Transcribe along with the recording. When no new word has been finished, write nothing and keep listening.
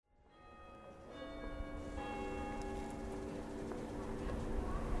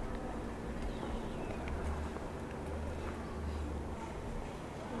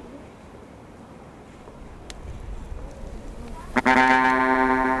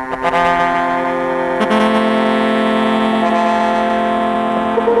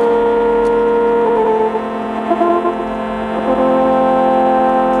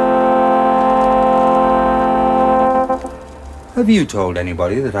Have you told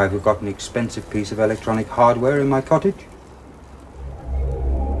anybody that I've got an expensive piece of electronic hardware in my cottage?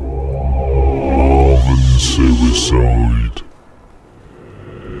 Marvin Suicide.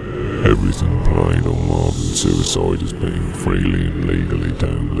 Everything played on Marvin Suicide is being freely and legally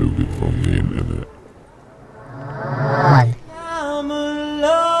downloaded from the internet. I'm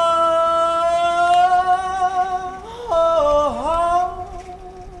alone,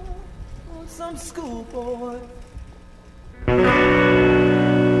 some schoolboy.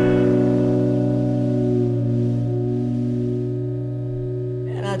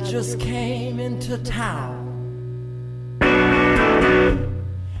 And I just came into town.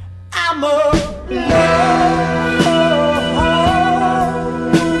 I'm alone,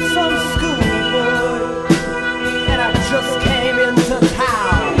 some schoolboy. And I just came into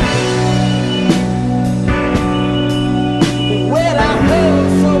town. Well, I heard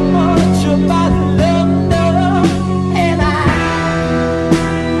so much about London, and I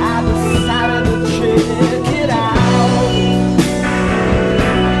decided to check it out.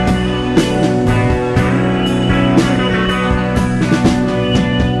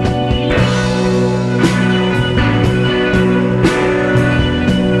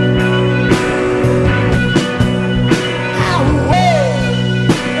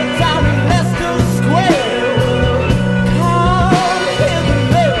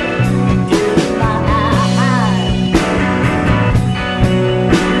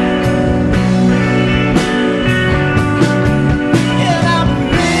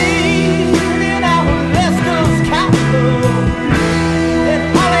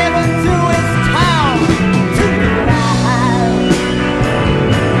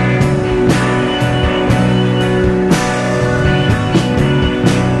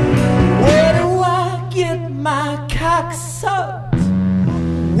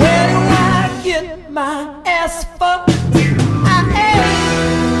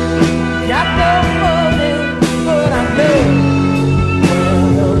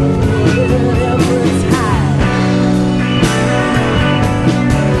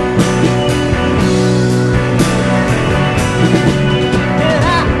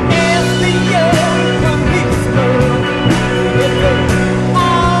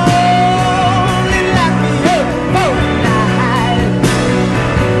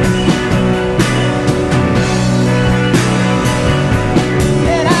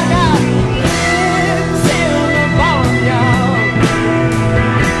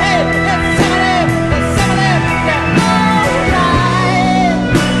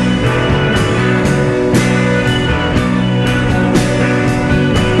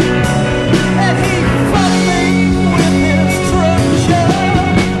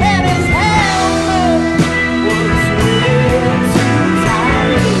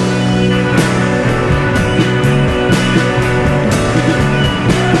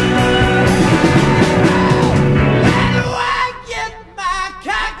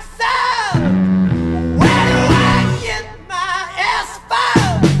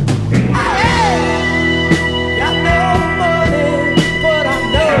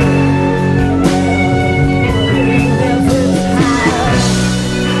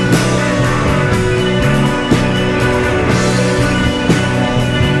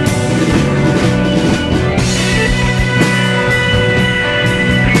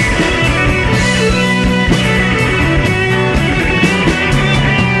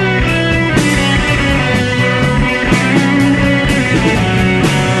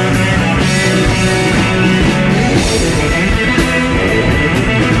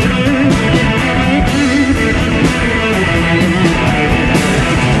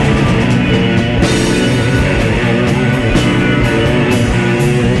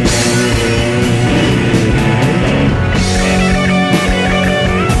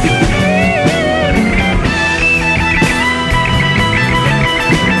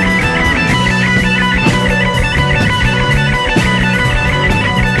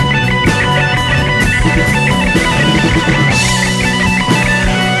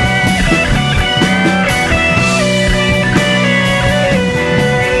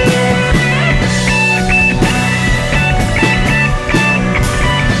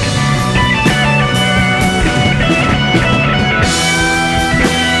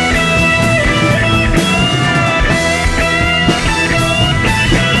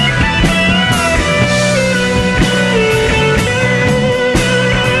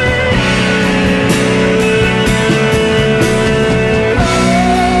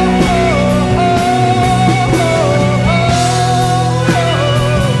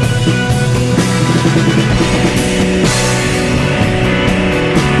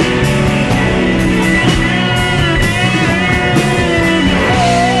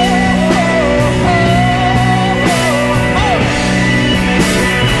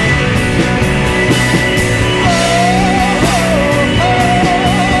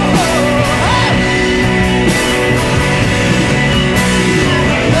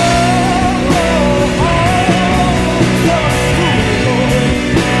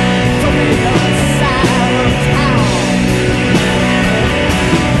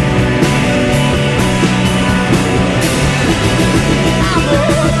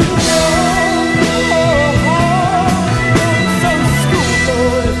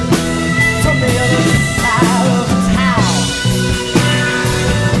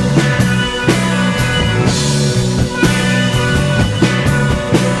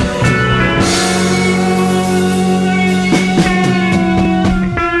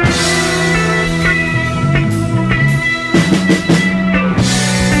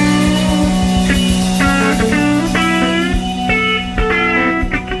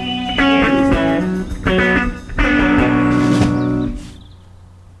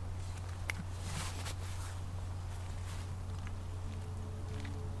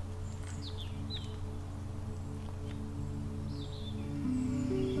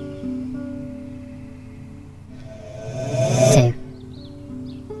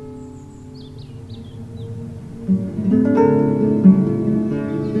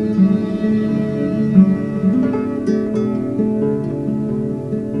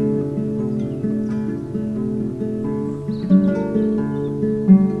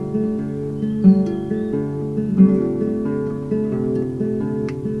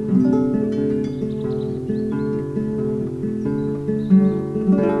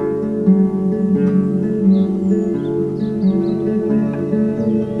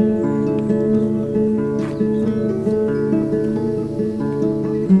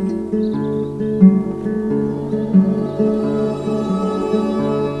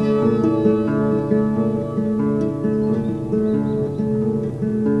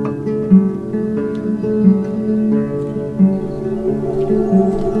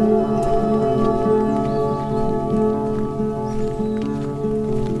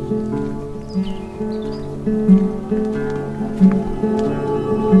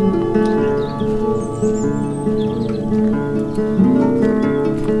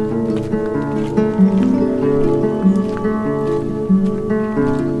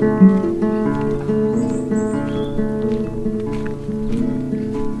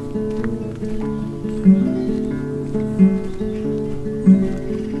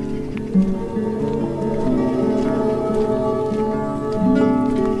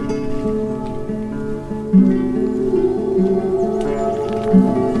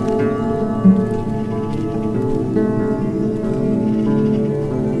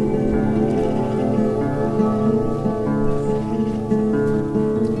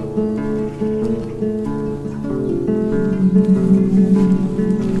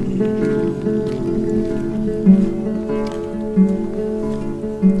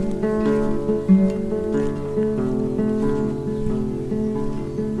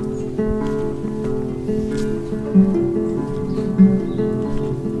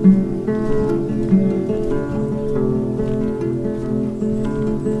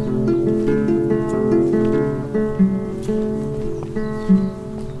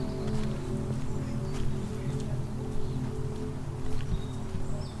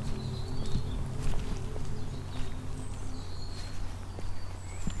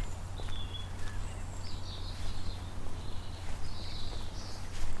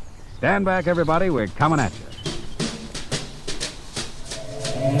 Stand back, everybody. We're coming at you.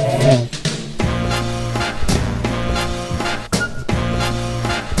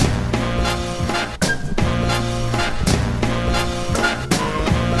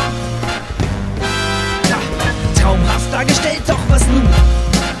 Traumhaft dargestellt, doch was nun?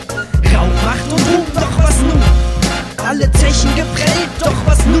 Raum, Macht und Ruhm, doch was nun? Alle Zechen geprellt, doch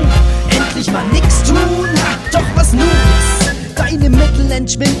was nun? Endlich mal nix tun, ha, doch was nun? Deine Mittel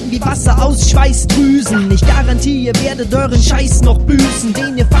entschwinden wie Wasser aus Schweißdrüsen. Ich garantiere, ihr werdet euren Scheiß noch büßen,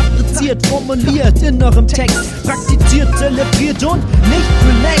 den ihr fabriziert, formuliert in eurem Text, praktiziert, zelebriert und nicht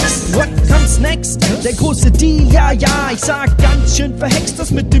relaxed. What comes next? Der große Deal, ja, ich sag ganz schön verhext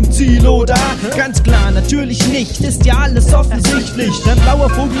das mit dem Ziel, oder? Ganz klar, natürlich nicht, ist ja alles offensichtlich. Dein blauer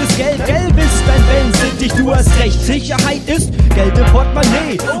Vogel ist gelb, gelb ist dein Wellensittich, du hast recht. Sicherheit ist Geld im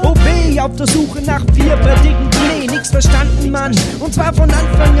Portemonnaie. Oh weh, auf der Suche nach 4 verdickten Klee. Nix verstanden, Mann, und zwar von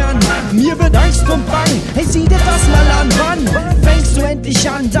Anfang an. Mir wird Angst und Bang, hey, sieh dir das mal an. Wann fängst du endlich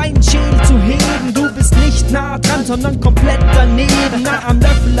an, deinen Schädel zu heben? Du bist nicht nah dran, sondern komplett daneben. Nah am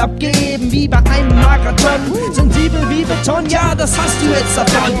Löffel abgeben, wie bei einem Marathon. Sensibel wie Beton, ja, das hast du jetzt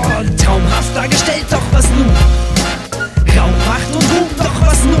davon. Traumhaft dargestellt, doch was nun? Raum, Macht und Ruhm, doch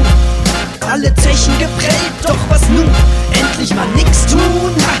was nun? Alle Zechen geprellt, doch was nun? Endlich mal nix tun,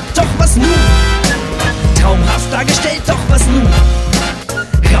 ha, doch was nun? Traumhaft dargestellt, doch was nun?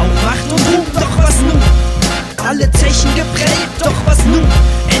 Raum, Macht und Ruhm, doch was nun? Alle Zechen geprellt, doch was nun?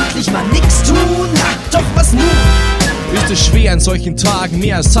 Endlich mal nix tun, ha, doch was nun? Ist es schwer an solchen Tagen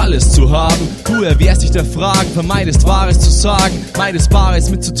mehr als alles zu haben? Du erwehrst dich der Fragen, vermeidest Wahres zu sagen, meidest Bares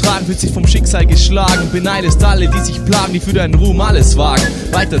mitzutragen, fühlst dich vom Schicksal geschlagen, beneidest alle, die sich plagen, die für deinen Ruhm alles wagen.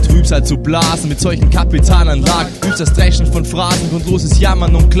 Weiter Trübsal zu blasen mit solchen Kapitalanlagen, übst das Dreschen von Phrasen, grundloses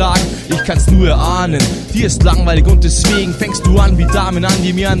Jammern und Klagen. Ich kann's nur erahnen, dir ist langweilig und deswegen fängst du an wie Damen an,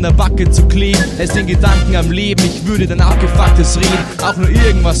 die mir an der Backe zu kleben. Lässt den Gedanken am Leben, ich würde dein abgefucktes Reden auch nur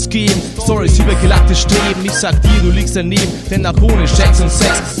irgendwas geben. Stories über gelackte Streben, ich sag dir, du liegst daneben, denn auch ohne Checks und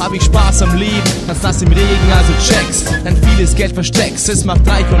Sex hab ich Spaß am Leben. Ganz nass im Regen, also checkst, dann vieles Geld versteckst. Es macht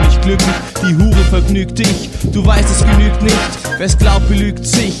reich und nicht glücklich, die Hure vergnügt dich. Du weißt, es genügt nicht, wer's glaubt, belügt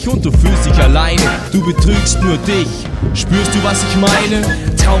sich. Und du fühlst dich alleine, du betrügst nur dich. Spürst du, was ich meine?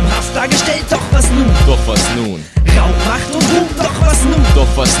 Traumhaft dargestellt, doch was nun? Doch was nun? Raum, Macht und Ruhm, doch was nun? Doch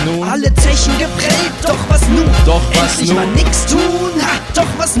was nun? Alle Zechen geprellt, doch was nun? Doch was Endlich nun? mal nix tun, ha, doch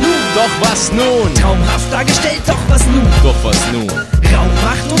was nun? Doch was nun? Traumhaft dargestellt, doch was nun? Doch was nun? Raum,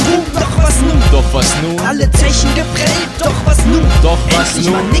 Macht und Ruhm, doch was nun? Doch was nun? Alle Zechen geprellt, doch was nun? Doch was Endlich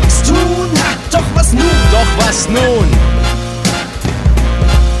nun? mal nix tun, ha, doch was nun? Doch was nun?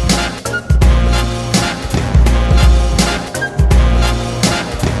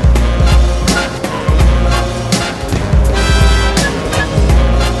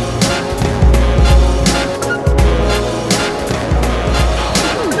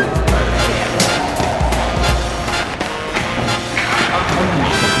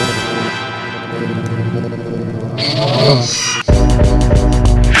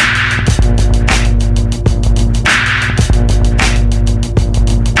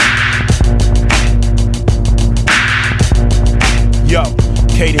 Yo,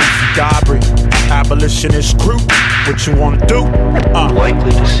 Cadence Dabry, abolitionist group, what you wanna do?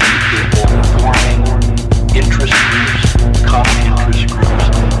 Likely to see people forming interest groups, common interest groups,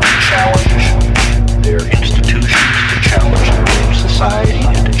 to challenge their institutions, to challenge their own society,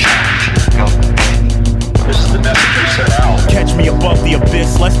 and to challenge their government. This is the message we set out. Catch me above the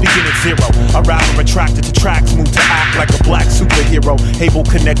abyss, let's begin at zero. A rapper attracted to tracks, moved to act like a black superhero. Able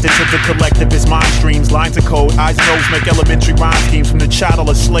connected to the collective, his mind streams, lines of code, eyes and nose make elementary rhyme schemes from the chattel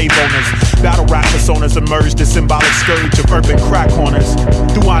of slave owners. Battle rap personas emerged, the symbolic scourge of urban crack corners.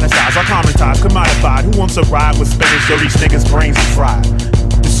 Through honest eyes, I commentize, commodified. Who wants to ride with spinach, so these niggas' brains are fried?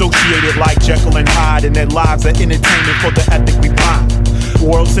 Dissociated like Jekyll and Hyde, and their lives are entertainment for the ethic we blind.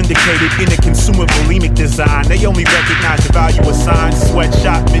 World syndicated in a consumer bulimic design. They only recognize the value of signs.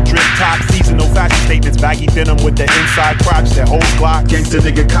 Sweatshop, mid-drip top, seasonal fashion statements. Baggy denim with the inside crotch that holds Glock. Gangsta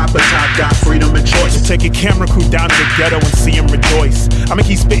nigga copper top, got freedom and choice. So take a camera crew down to the ghetto and see him rejoice. I'ma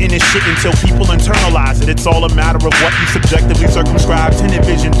keep spitting this shit until people internalize it. It's all a matter of what you subjectively circumscribe. Tinted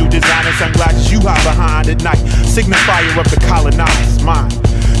vision through designer sunglasses you hide behind at night. Signifier of the colonized mind.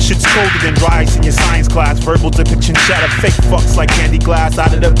 Shit's colder than dry ice in your science class. Verbal depiction shatter fake fucks like candy glass.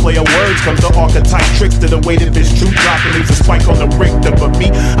 Out of the play of words comes the archetype trickster. The weight of his truth dropping leaves a spike on the Richter. But me,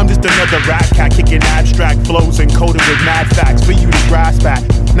 I'm just another rat cat kicking abstract flows encoded with mad facts for you to grasp at.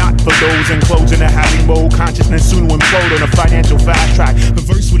 Not for those enclosed in a having mode. Consciousness soon to implode on a financial fast track.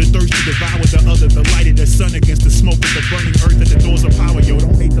 Perverse with a thirst to devour the other. The light of the sun against the smoke of the burning earth at the doors of power. Yo,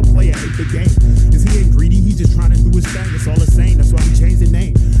 don't hate to play it.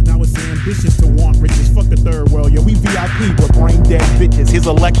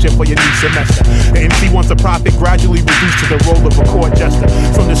 tuition for your new semester. The MC wants a profit gradually reduced to the role of a court jester.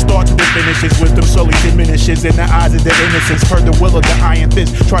 From the start to the finish, his wisdom slowly diminishes in the eyes of their innocence. Per the will of the iron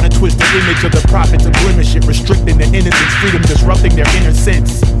fist, trying to twist the image of the prophet to blemish it, restricting the innocence, freedom disrupting their inner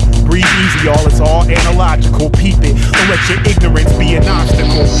sense. Breathe easy, all it's all analogical. Peep it, don't let your ignorance be an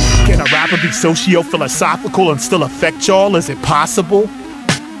obstacle. Can a rapper be socio-philosophical and still affect y'all? Is it possible?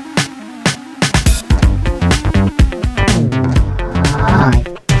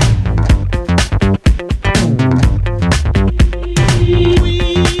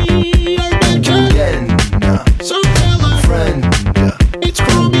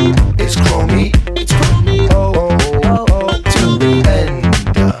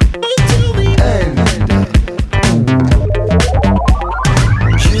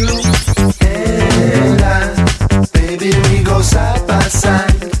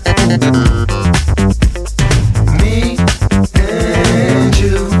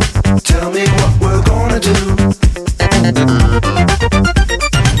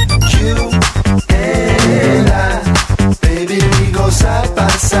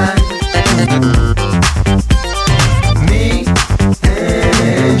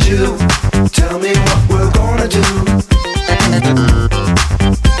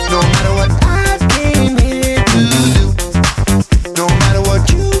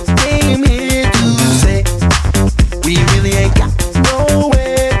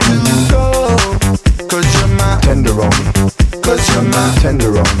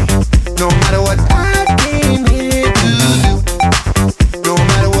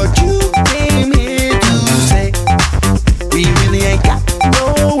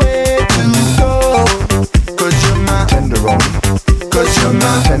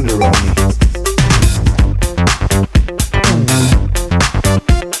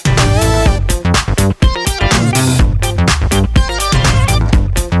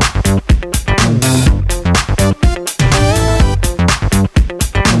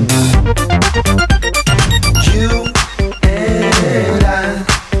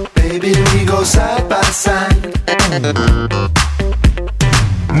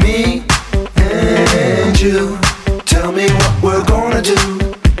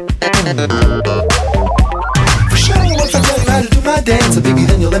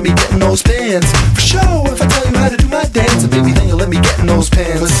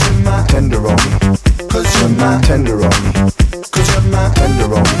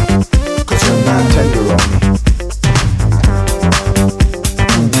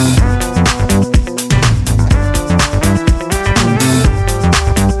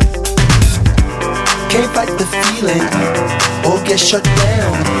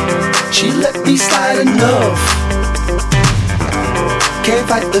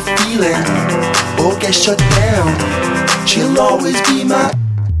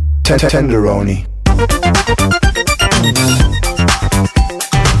 Tenderoni.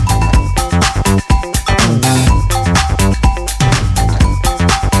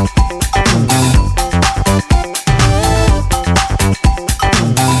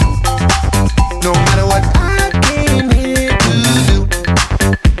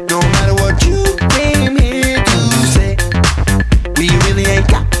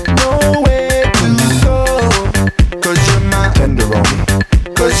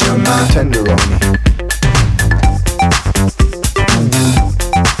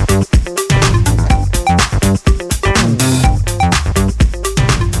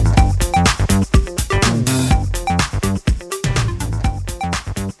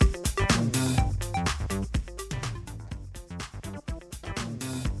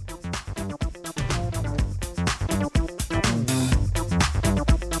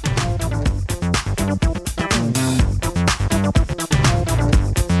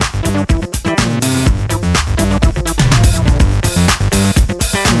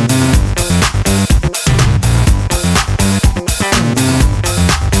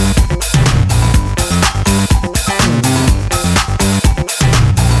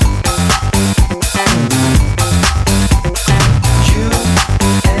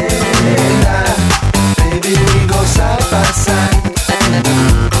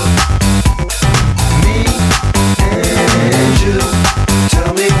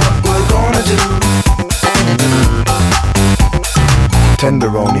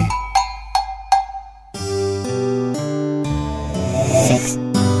 Tenderoni.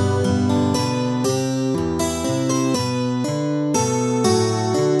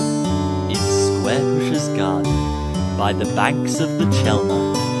 In Square Pusher's garden, by the banks of the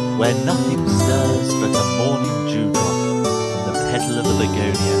Chelna, where nothing stirs but a morning dewdrop from the petal of a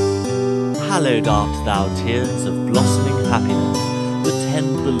begonia, hallowed art thou, tears of blossoming happiness, that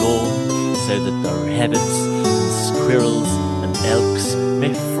tend the lawn, so that the rabbits and squirrels and elks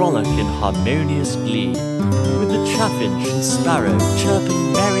may frolic in harmonious glee, with the chaffinch and sparrow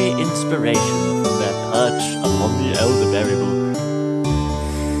chirping merry inspiration from their perch upon the elderberry bush.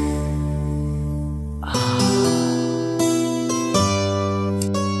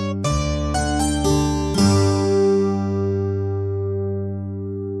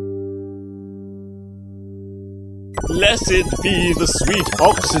 Blessed be the sweet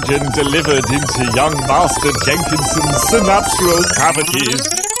oxygen delivered into young Master Jenkinson's synapsual cavities,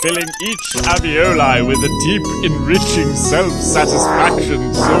 filling each alveoli with a deep, enriching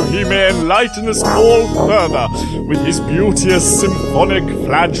self-satisfaction, so he may enlighten us all further with his beauteous symphonic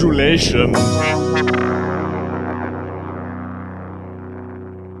flagellation.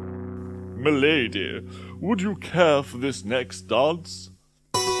 Milady, would you care for this next dance?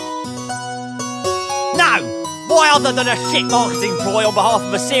 No! Why, other than a shit marketing ploy on behalf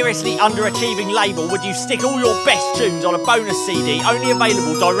of a seriously underachieving label, would you stick all your best tunes on a bonus CD only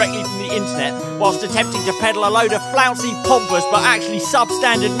available directly from the internet whilst attempting to peddle a load of flouncy, pompous but actually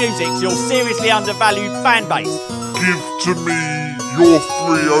substandard music to your seriously undervalued fan base? Give to me your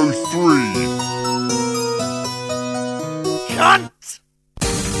 303. Cunt!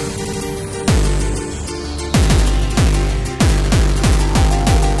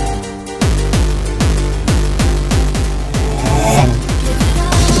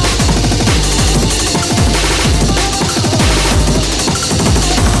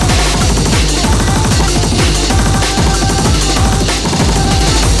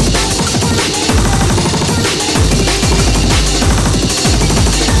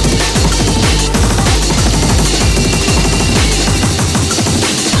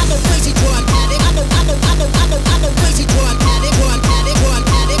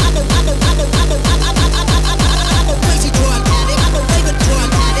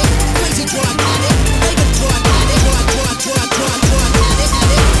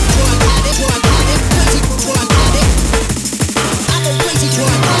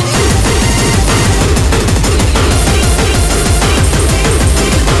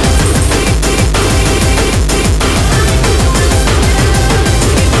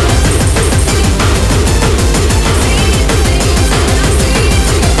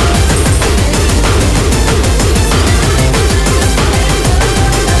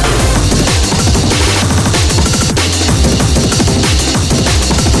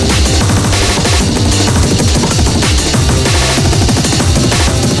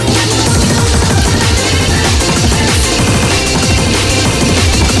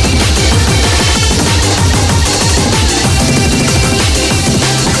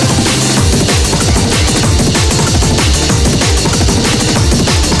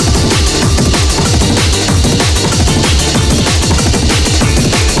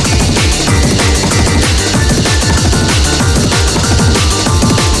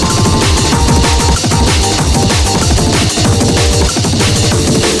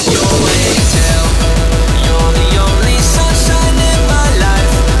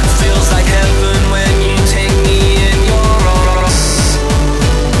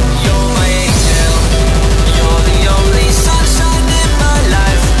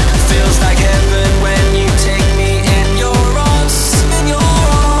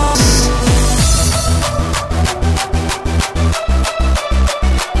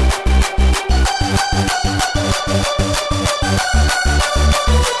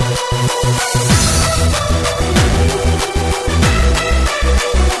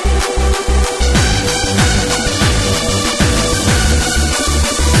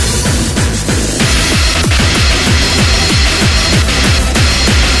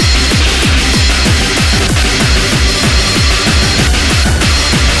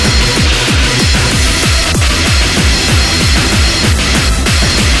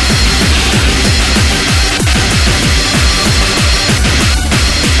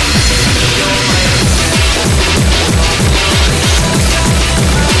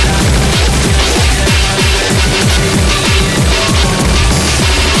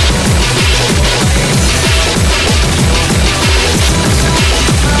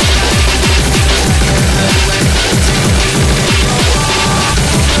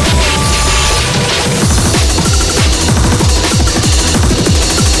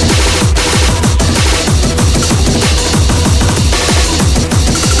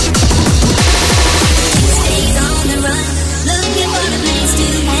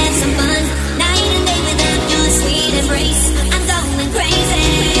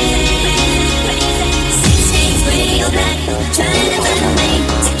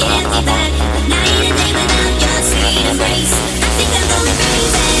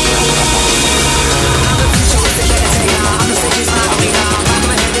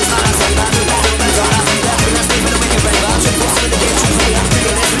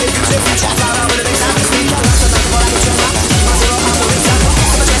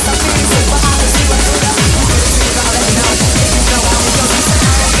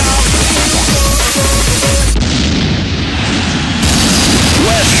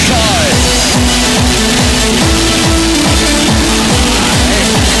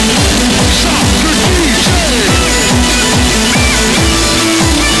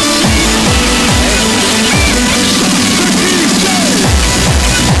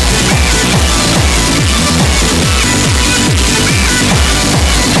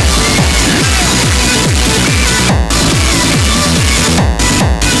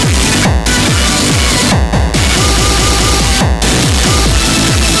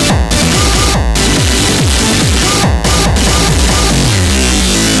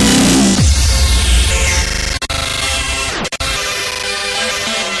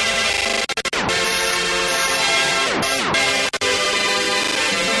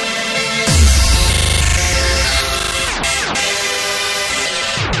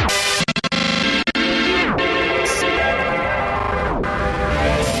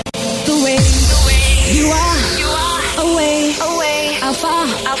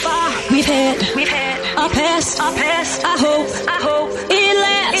 far we've had our past. I hope it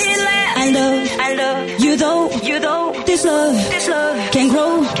lasts. I love you though. This love can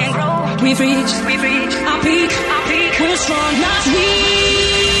grow. We've reached our peak. We're strong last week.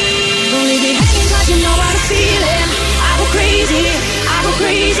 Don't leave me hanging 'cause you know how to feel it. I go crazy.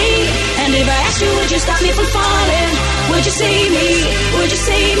 And if I asked you, would you stop me from falling? Would you save me?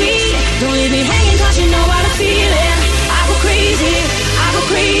 Don't leave me hanging 'cause you know how to feel it. I go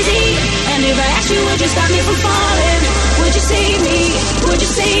crazy. And if I asked you, would you stop me from falling? Would you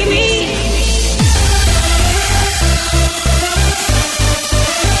save me?